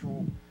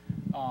agricultural,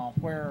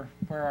 where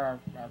our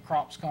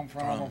crops come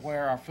from, or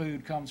where our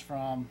food comes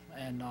from,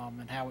 and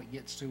how it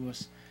gets to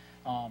us.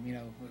 You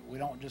know, we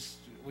don't just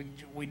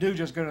we do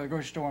just go to the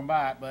grocery store and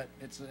buy it, but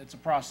it's a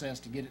process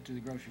to get it to the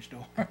grocery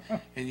store.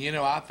 And you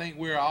know, I think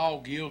we're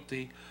all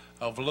guilty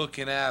of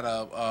looking at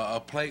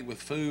a plate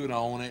with food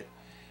on it,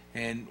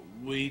 and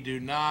we do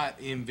not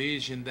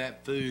envision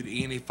that food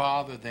any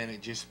farther than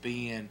it just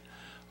being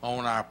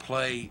on our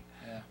plate.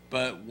 Yeah.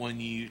 But when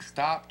you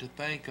stop to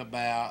think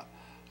about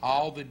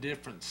all the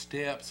different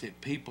steps that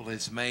people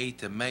has made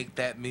to make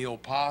that meal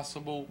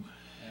possible,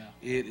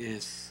 it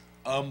is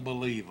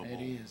unbelievable.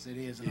 It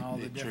is, and all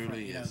the different,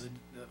 truly you know, is.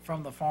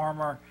 from the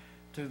farmer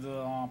to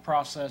the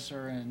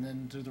processor and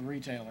then to the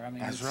retailer. I mean,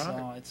 That's it's,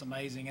 right. It's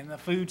amazing. And the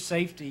food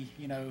safety,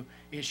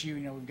 issue,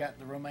 we've got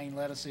the romaine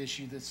lettuce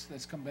issue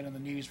that's been in the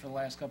news for the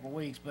last couple of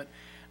weeks. But,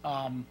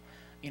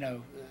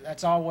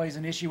 that's always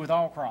an issue with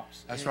all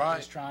crops. That's right.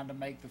 It's trying to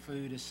make the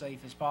food as safe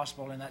as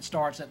possible, and that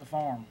starts at the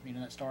farm.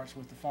 That starts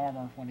with the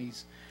farmer when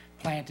he's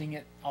planting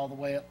it all the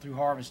way up through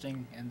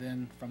harvesting, and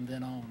then from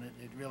then on,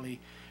 it really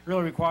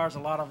requires a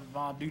lot of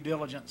due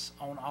diligence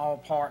on all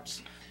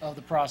parts of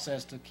the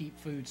process to keep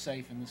food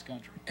safe in this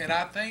country. And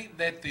I think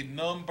that the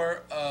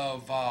number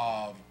of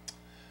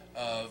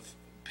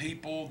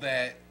people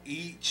that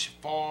each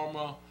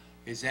farmer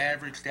is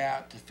averaged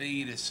out to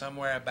feed is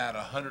somewhere about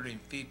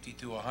 150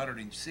 to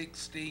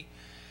 160.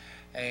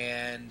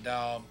 And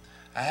I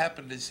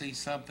happened to see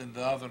something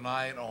the other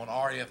night on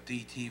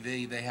RFD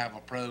TV. They have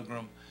a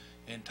program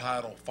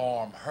entitled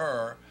Farm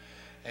Her,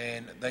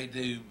 and they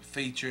do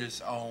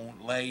features on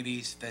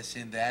ladies that's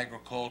in the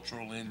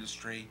agricultural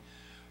industry,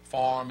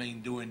 farming,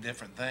 doing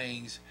different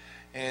things.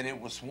 And it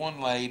was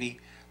one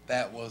lady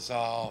that was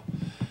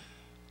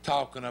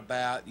talking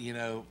about,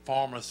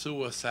 farmer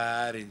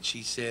suicide, and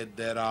she said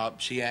that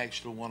she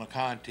actually won a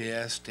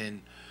contest,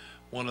 and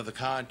one of the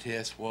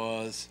contests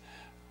was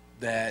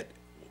that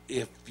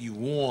if you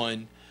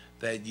won,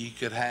 that you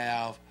could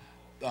have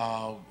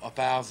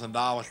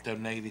 $1,000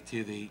 donated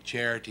to the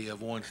charity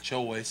of one's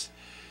choice,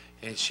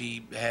 and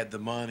she had the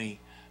money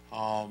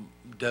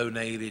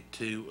donated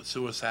to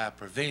suicide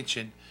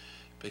prevention,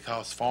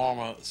 because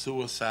farmer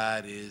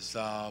suicide is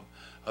a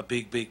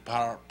big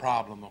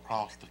problem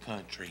across the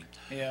country.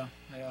 Yeah.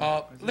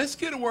 Let's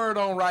get a word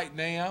on right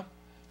now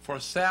for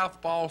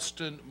South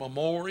Boston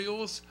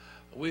Memorials.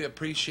 We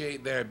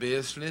appreciate their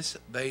business.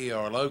 They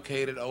are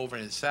located over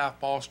in South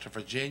Boston,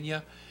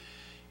 Virginia.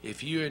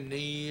 If you're in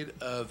need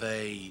of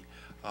a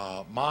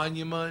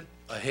monument,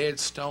 a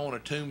headstone, a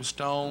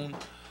tombstone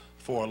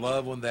for a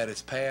loved one that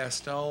has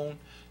passed on,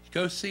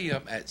 go see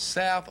them at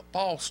South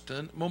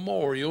Boston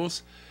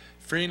Memorials.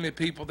 Friendly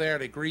people there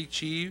to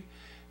greet you,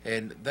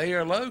 and they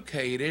are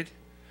located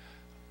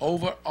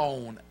over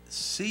on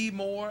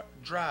Seymour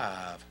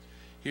Drive.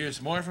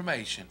 Here's more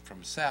information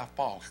from South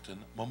Boston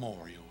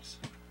Memorials.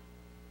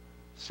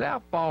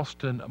 South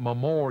Boston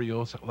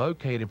Memorials,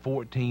 located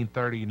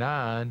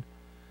 1439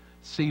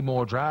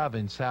 Seymour Drive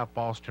in South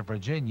Boston,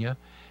 Virginia,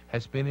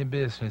 has been in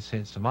business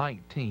since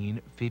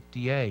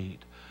 1958.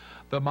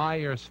 The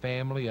Myers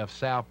family of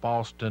South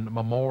Boston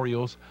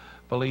Memorials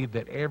believe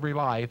that every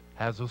life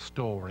has a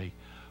story.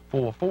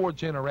 For 4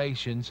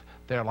 generations,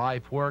 their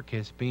life work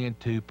has been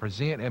to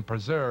present and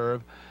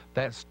preserve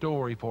that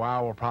story for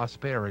our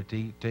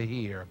prosperity to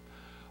hear.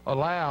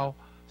 Allow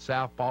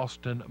South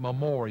Boston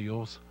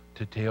Memorials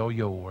to tell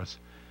yours.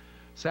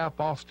 South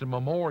Boston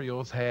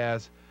Memorials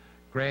has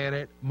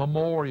granite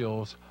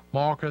memorials,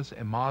 markers,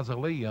 and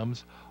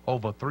mausoleums,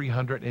 over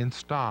 300 in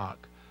stock.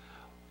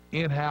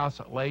 In-house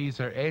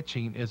laser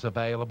etching is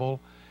available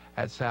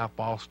at South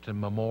Boston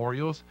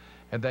Memorials,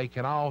 and they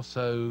can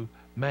also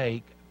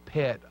make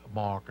pet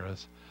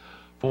markers.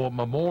 For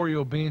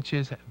memorial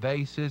benches,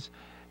 vases,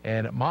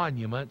 and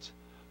monuments,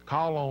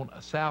 call on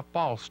South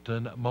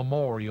Boston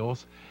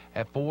Memorials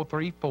at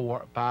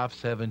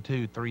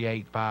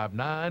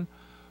 434-572-3859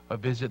 or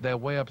visit their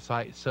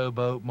website,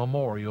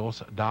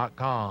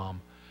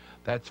 SoboMemorials.com.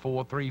 That's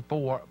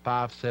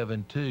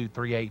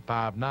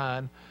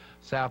 434-572-3859.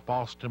 South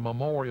Boston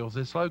Memorials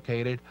is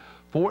located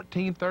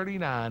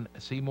 1439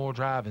 Seymour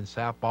Drive in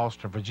South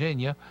Boston,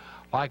 Virginia.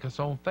 Like us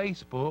on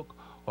Facebook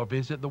or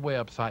visit the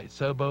website,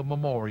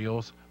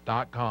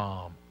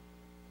 SoboMemorials.com.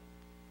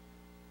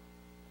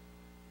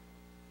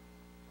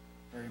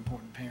 Very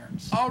important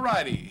parents. All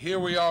righty, here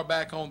we are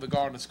back on the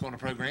Garden Corner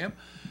program.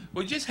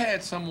 We just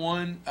had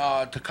someone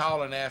to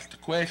call and ask the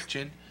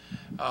question.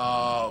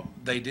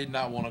 They did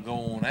not want to go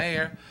on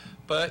air,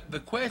 but the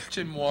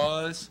question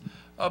was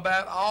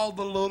about all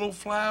the little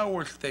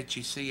flowers that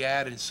you see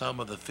out in some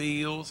of the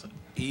fields,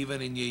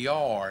 even in your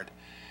yard.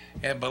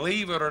 And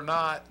believe it or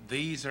not,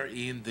 these are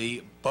in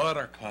the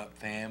buttercup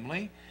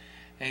family.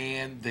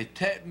 And the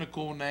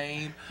technical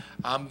name,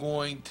 I'm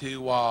going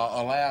to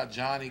allow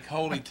Johnny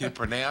Coley to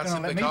pronounce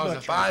it, because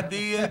if I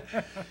did,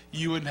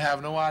 you wouldn't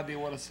have no idea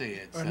what I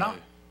said. So.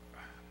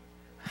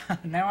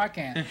 Now I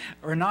can.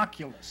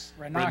 Ranunculus.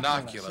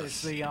 Ranunculus.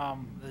 It's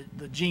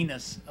the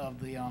genus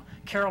of the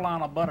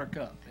Carolina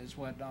buttercup is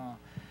what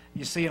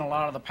you see in a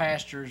lot of the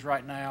pastures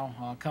right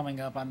now coming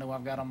up. I know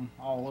I've got them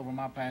all over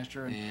my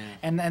pasture,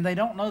 and they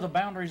don't know the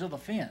boundaries of the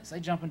fence. They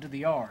jump into the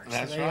yard.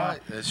 That's right.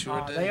 They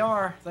sure do. They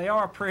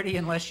are pretty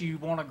unless you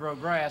want to grow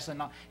grass.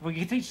 And if we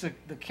could teach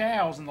the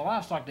cows and the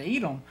livestock to eat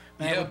them,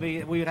 then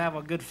we would have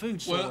a good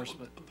food source.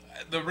 Well,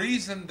 the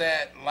reason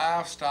that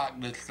livestock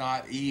does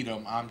not eat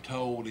them, I'm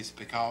told, is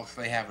because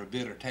they have a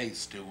bitter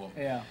taste to them.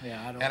 Yeah.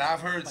 And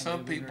I've heard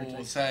some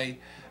people say,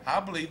 I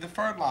believe the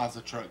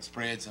fertilizer truck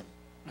spreads them.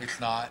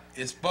 It's not.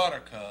 It's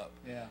buttercup.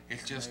 Yeah.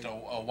 It's just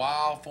a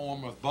wild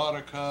form of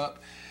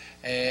buttercup.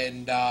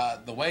 And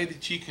the way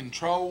that you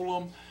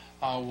control them,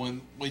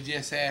 when we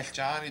just asked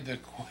Johnny the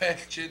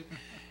question,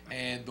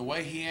 And the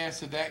way he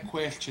answered that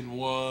question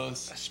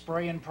was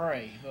Spray and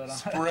pray. But,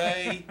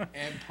 spray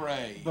and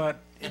pray. But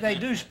they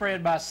do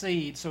spread by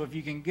seed, so if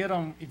you can get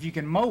them, if you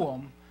can mow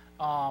them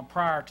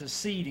prior to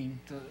seeding,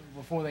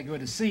 before they go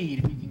to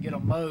seed, if you can get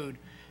them mowed,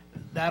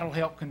 that'll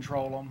help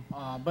control them.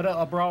 But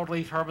a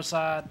broadleaf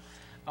herbicide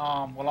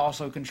will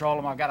also control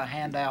them. I've got a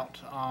handout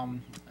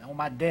on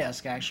my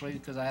desk, actually,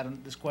 because I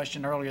had this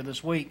question earlier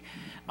this week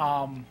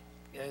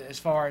as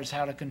far as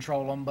how to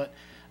control them. But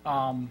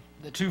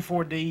the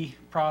 2,4-D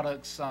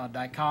products,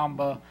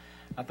 dicamba,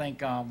 I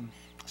think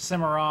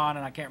Cimarron,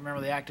 and I can't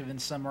remember the active in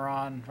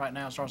Cimarron right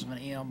now. It starts with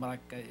an M, but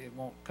it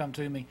won't come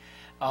to me.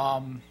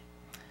 And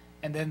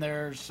then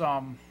there's,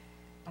 I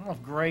don't know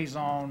if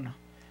Grazone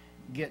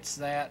gets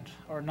that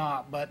or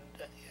not, but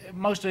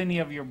most any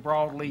of your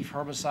broadleaf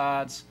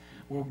herbicides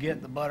will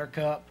get the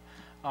buttercup,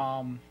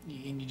 and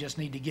you just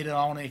need to get it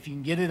on. If you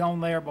can get it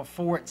on there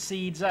before it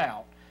seeds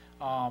out,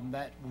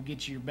 that will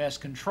get you your best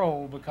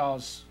control,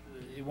 because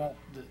it won't.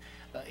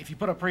 If you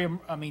put a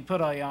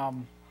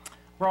broadleaf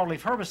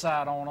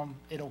herbicide on them,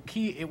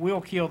 it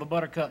will kill the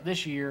buttercup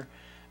this year.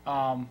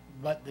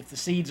 But if the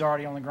seed's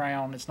already on the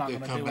ground, it's not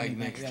going to do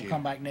anything. They'll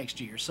come back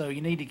next year. So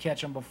you need to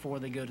catch them before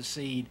they go to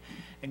seed,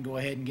 and go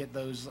ahead and get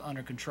those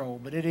under control.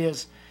 But it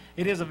is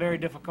a very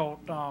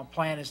difficult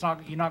plant.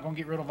 You're not going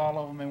to get rid of all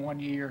of them in 1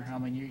 year. I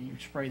mean, you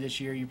spray this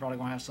year, you're probably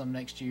going to have some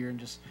next year,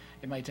 and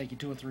it may take you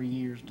 2 or 3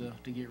 years to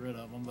get rid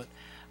of them.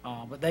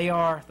 But they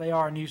are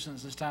a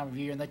nuisance this time of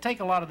year, and they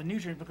take a lot of the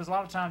nutrients, because a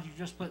lot of times you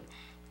just put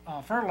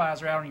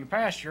fertilizer out on your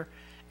pasture,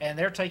 and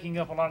they're taking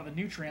up a lot of the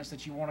nutrients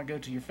that you want to go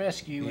to your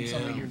fescue and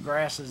some of your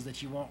grasses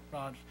that you want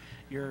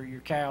your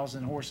cows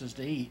and horses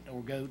to eat,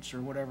 or goats, or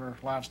whatever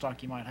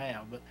livestock you might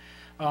have. But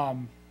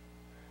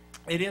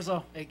it is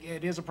a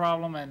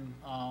problem, and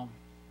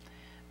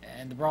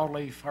the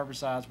broadleaf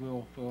herbicides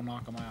will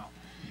knock them out.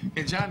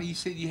 And Johnny, you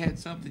said you had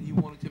something you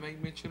wanted to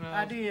make mention of?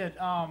 I did.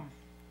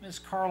 Miss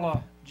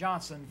Carla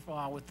Johnson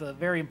with the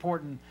very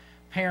important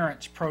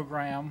Parents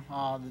program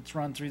that's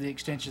run through the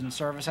Extension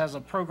Service has a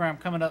program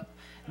coming up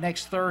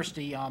next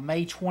Thursday,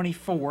 May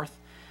 24th,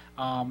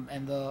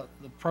 and the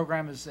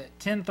program is at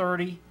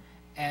 10:30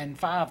 and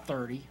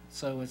 5:30.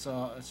 So it's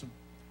a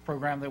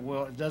program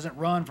it doesn't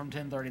run from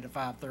 10:30 to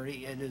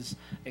 5:30.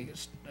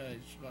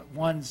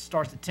 One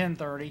starts at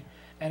 10:30,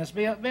 and it's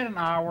been an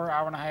hour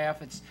and a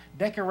half. It's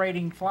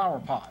decorating flower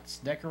pots.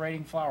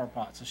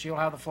 So she'll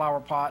have the flower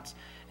pots,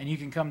 and you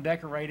can come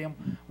decorate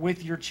them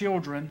with your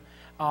children.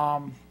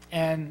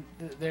 And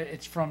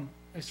it's for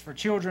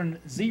children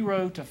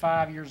 0 to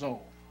 5 years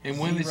old. And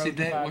when is the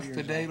date? What's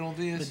the date on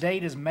this? The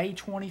date is May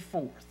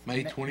 24th.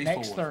 May 24th.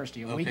 Next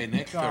Thursday.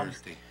 Next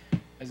Thursday.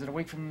 Is it a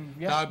week from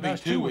yesterday? That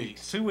would be 2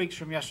 weeks. 2 weeks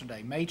from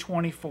yesterday, May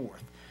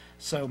 24th.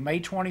 So May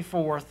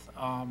 24th,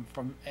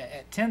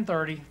 at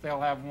 10:30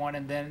 they'll have one,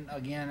 and then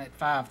again at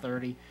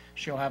 5:30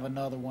 she'll have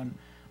another one,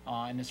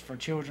 and it's for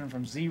children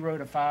from 0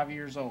 to 5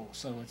 years old.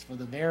 So it's for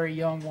the very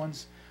young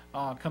ones.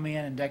 Come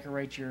in and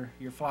decorate your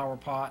flower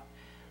pot.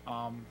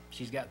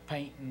 She's got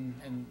paint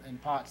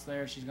and pots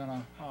there. She's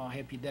gonna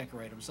help you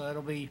decorate them. So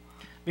it'll be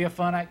a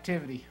fun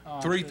activity.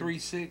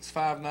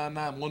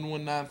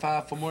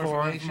 336-599-1195 for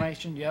more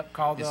information. Yep,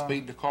 call and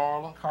speak to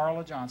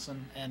Carla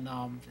Johnson, and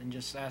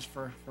just ask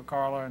for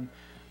Carla, and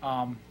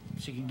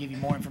she can give you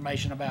more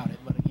information about it.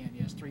 But again,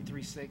 yes,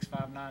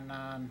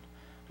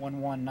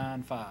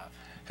 336-599-1195.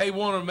 Hey,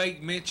 want to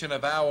make mention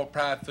of Owl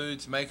Pride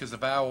Foods, makers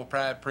of Owl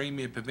Pride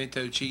Premium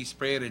Pimento Cheese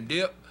Spread and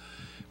Dip.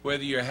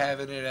 Whether you're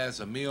having it as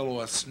a meal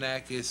or a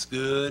snack, it's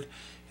good,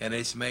 and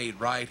it's made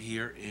right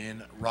here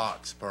in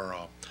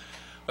Roxboro.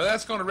 Well,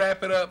 that's going to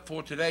wrap it up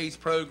for today's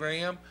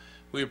program.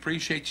 We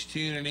appreciate you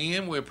tuning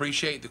in. We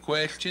appreciate the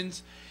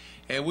questions,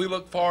 and we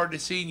look forward to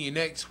seeing you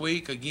next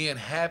week. Again,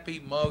 happy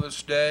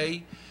Mother's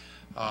Day.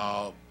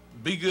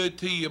 Be good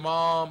to your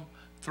mom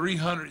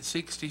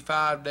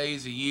 365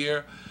 days a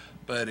year,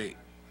 but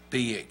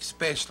be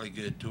especially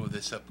good to her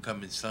this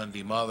upcoming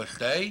Sunday, Mother's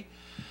Day.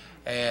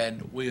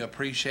 And we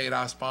appreciate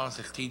our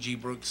sponsors, T.G.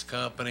 Brooks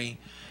Company,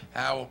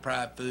 Owl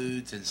Pride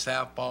Foods, and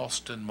South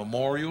Boston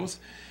Memorials.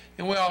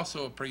 And we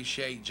also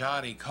appreciate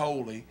Johnny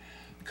Coley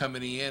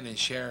coming in and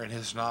sharing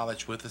his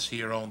knowledge with us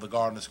here on the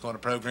Gardeners Corner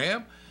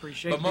program.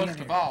 But most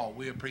of all,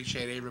 we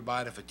appreciate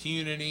everybody for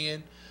tuning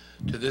in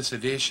to this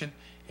edition,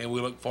 and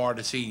we look forward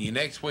to seeing you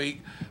next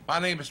week. My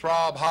name is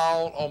Rob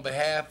Hall. On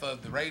behalf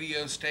of the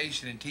radio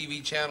station and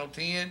TV Channel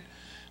 10,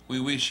 we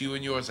wish you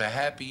and yours a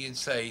happy and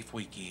safe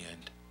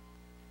weekend.